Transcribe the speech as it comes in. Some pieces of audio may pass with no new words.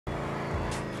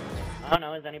don't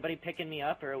know, is anybody picking me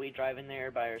up, or are we driving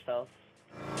there by ourselves?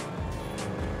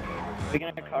 Are we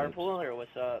gonna carpool, or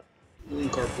what's up? We can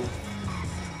carpool.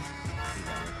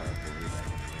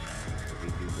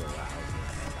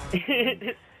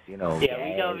 You know. Yeah,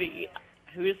 we gonna be.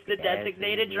 Who's the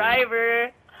designated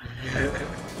driver?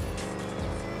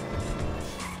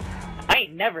 I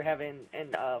ain't never having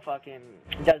a fucking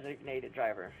designated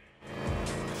driver.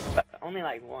 But only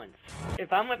like once.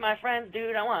 If I'm with my friends,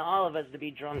 dude, I want all of us to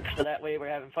be drunk so that way we're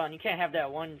having fun. You can't have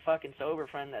that one fucking sober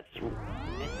friend that's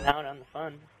missing out on the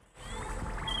fun.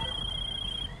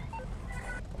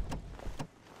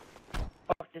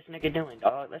 What this nigga doing,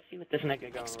 dog? Let's see what this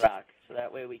nigga gonna rock, so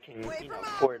that way we can, you know,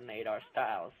 coordinate our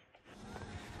styles.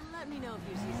 Let me know if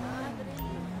you see something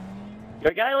happening.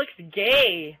 Your guy looks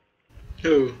gay.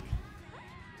 Who?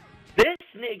 This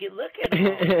nigga, look at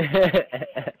him.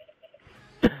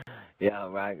 Yeah,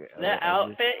 right. That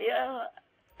outfit, yeah.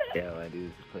 Yeah, my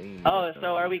dude's clean. Oh,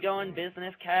 so are we going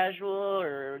business casual,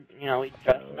 or, you know, we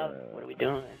dressing up? What are we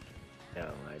doing? Yeah,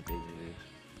 my business.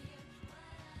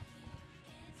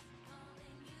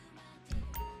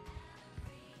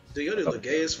 Dude, you look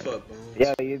gay as fuck, Bones.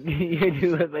 Yeah, you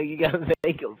do look like you got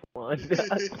makeup on. Yo,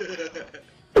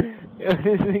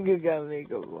 this nigga got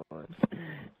makeup on.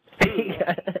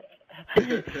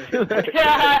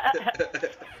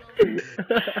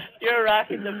 You're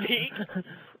rocking the peak.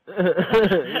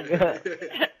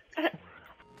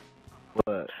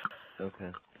 What?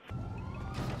 Okay.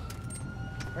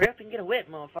 Hurry up and get a whip,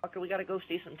 motherfucker. We gotta go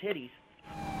see some titties.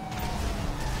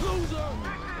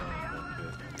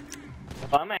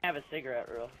 Well, I'm gonna have a cigarette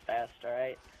real fast,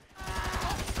 alright?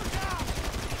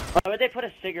 Why would they put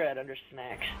a cigarette under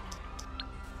snacks?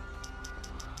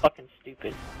 Fucking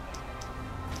stupid.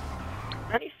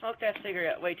 How do you smoke that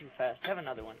cigarette way too fast? Have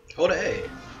another one. Hold it, hey.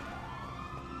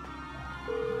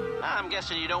 I'm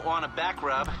guessing you don't want a back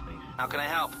rub. How can I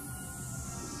help?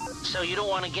 So you don't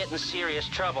want to get in serious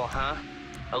trouble, huh?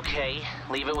 Okay,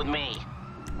 leave it with me.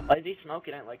 Why is he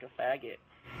smoking it like a faggot?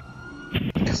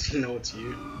 Because you know it's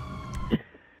you.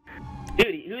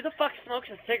 Dude, who the fuck smokes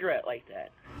a cigarette like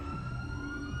that?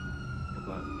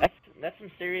 That's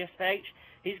some serious fag.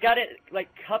 He's got it like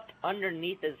cupped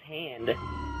underneath his hand.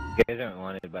 You guys aren't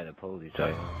wanted by the police,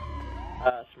 right?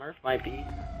 Smurf might be.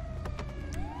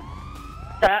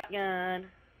 Shotgun.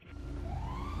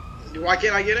 Why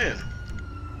can't I get in?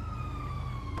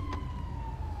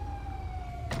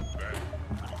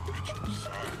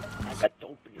 I got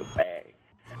dope in your bag.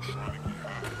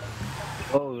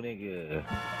 Oh, nigga.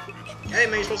 Hey,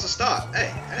 man, you're supposed to stop.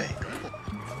 Hey, hey.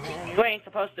 Man, you ain't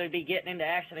supposed to be getting into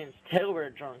accidents till we're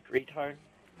drunk, retard.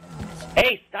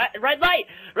 Hey, stop! Red light!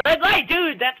 Red light,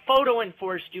 dude! That's photo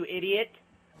enforced, you idiot!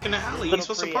 In the alley, you ain't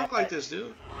supposed to park like this,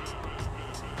 dude.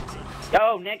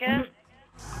 Yo, nigga!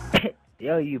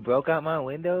 Yo, you broke out my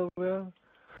window, bro?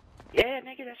 Yeah,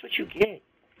 nigga, that's what you get.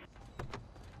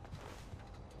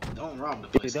 Don't rob the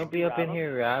Dude, place. don't be up in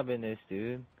here robbing this,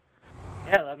 dude.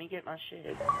 Yeah, let me get my shit. I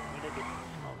need to get some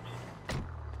smokes.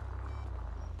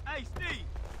 Hey, Steve!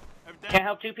 Can't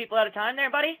help two people at a time there,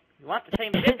 buddy? You want the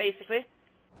same shit, basically.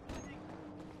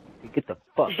 You get the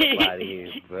fuck out of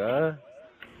here, bro.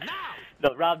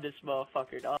 No, rob this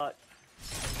motherfucker, dog.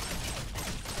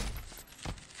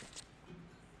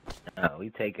 No, we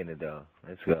taking it, though.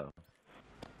 Let's go.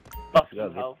 Fuck Let's go,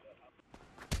 you, ho.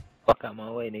 Fuck out my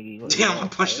way, nigga. Damn, I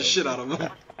punched the shit out of him.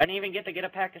 I didn't even get to get a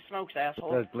pack of smokes,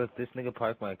 asshole. Look, this nigga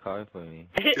parked my car for me.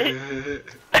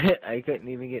 I couldn't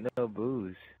even get no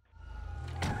booze.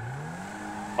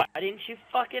 Why didn't you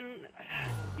fucking...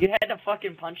 You had to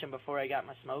fucking punch him before I got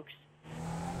my smokes.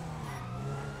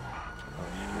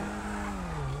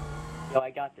 Yo,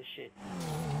 I got this shit.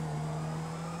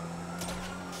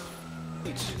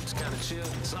 It's kind of chill.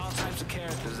 It's all types of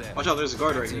characters that. Watch out, there's a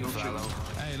guard right here. Don't follow. shoot.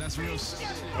 Hey, that's real shit.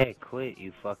 Hey, quit,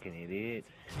 you fucking idiot.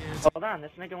 Hold on,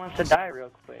 this nigga wants to die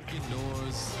real quick.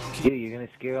 Indoors. Dude, you're gonna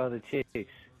scare all the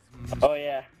chicks. Oh,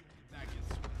 yeah.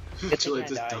 Too late,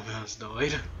 this dumbass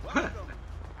died.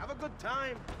 Have a good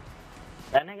time.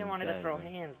 That nigga wanted to throw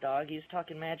hands, dog. He was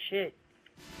talking mad shit.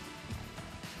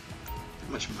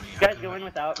 How much money You I guys got? go in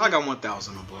without I me? got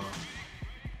 1,000 on blow.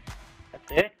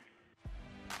 That's it?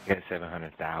 You got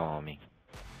 700,000 on me.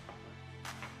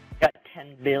 Got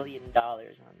 $10 billion on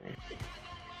this.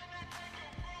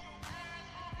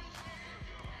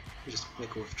 Just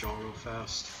make a withdrawal real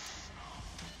fast.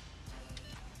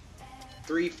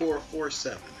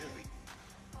 3447. There we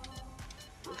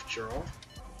go. Withdrawal.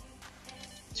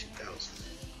 2,000.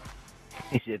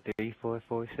 He said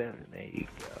 3447. There you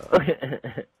go.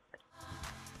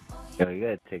 Yo, you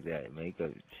gotta take that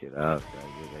makeup shit off, so I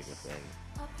get like a thing.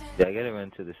 Yeah, I gotta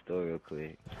run to the store real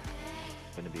quick.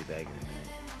 Gonna be back in a minute.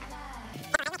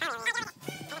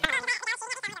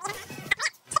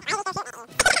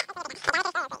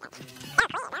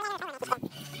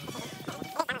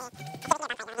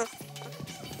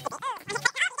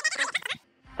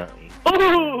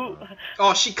 Ooh!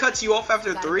 Oh, she cuts you off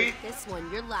after Gotta 3? make this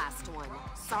one your last one.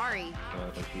 Sorry.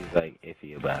 She's like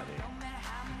iffy about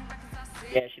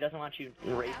it. Yeah, she doesn't want you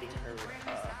raping her,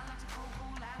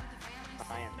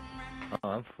 client. Oh,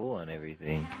 I'm full on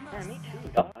everything. Yeah, me too,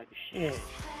 dog. Shit.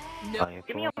 Oh, you're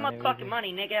Give me full all on my fucking everything?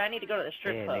 money, nigga. I need to go to the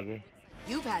strip Yeah, club. nigga.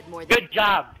 You've had more than Good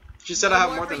job. She said I have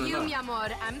more for than you, mi enough. amor.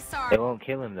 I'm sorry. It won't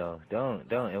kill him though. Don't.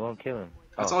 It won't kill him.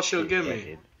 That's Oh, all she'll shit, give yeah, me. it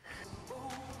did.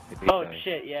 Oh Sorry.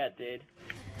 shit, yeah, it did.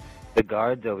 The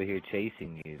guard's over here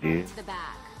chasing you, dude. To the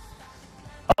back.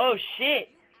 Oh shit.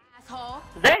 Asshole.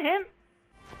 Is that him?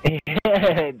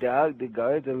 Yeah, dog. The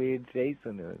guard's over here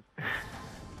chasing us.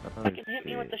 Oh, Fucking hit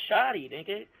me with shit. the shotty,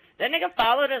 nigga. That nigga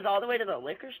followed us all the way to the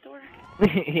liquor store?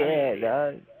 Yeah,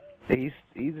 dog. He's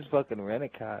a fucking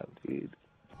rent-a-cop, dude.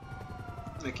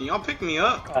 Hey, can y'all pick me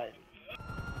up? God.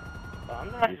 Well,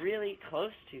 I'm not really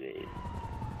close to it.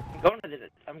 I'm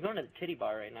going to the titty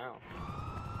bar right now.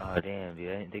 Oh damn,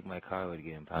 dude! I didn't think my car would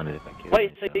get impounded if I killed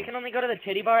Wait, so myself. you can only go to the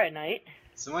titty bar at night?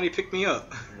 Somebody pick me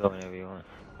up. You can go whenever you want.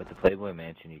 But the Playboy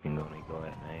Mansion, you can only go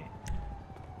at night.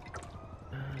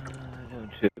 Don't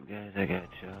trip, guys. I got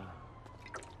y'all.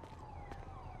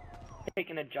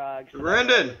 Taking a jog. So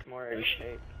Brandon! that I'm more in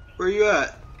shape. Where you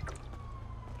at?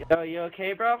 Yo, you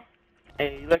okay, bro?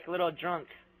 Hey, you look a little drunk.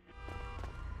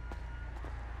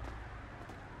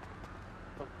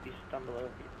 Hope you stumble over.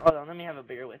 Hold on, let me have a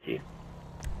beer with you.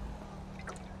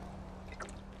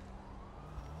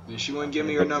 And she wouldn't give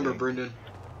me your number, Brendan.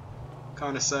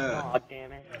 Kinda sad. Aw,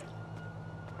 damn it.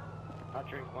 I'll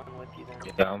drink one with you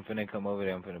then. Yeah, I'm finna come over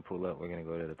there. I'm finna pull up. We're gonna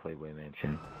go to the Playboy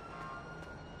Mansion.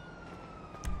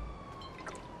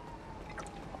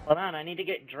 Hold on, I need to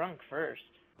get drunk first.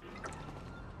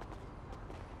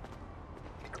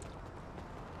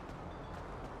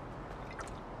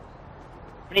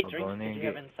 How many I'll go drinks in there did and you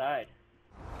have get- inside?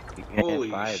 You can Holy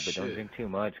have 5, but don't shit. drink too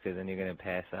much, cause then you're gonna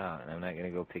pass out, and I'm not gonna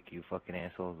go pick you fucking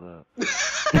assholes up.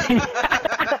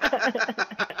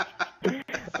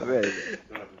 Alright.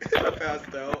 I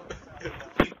passed out.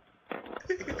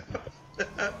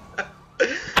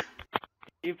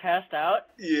 You passed out?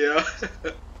 Yeah.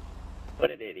 What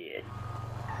an idiot.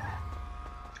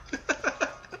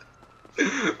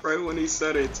 Right when he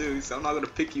said it too, he said, I'm not gonna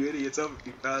pick you idiots up if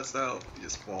you pass out. You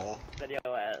just fall. Said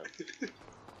yo ass.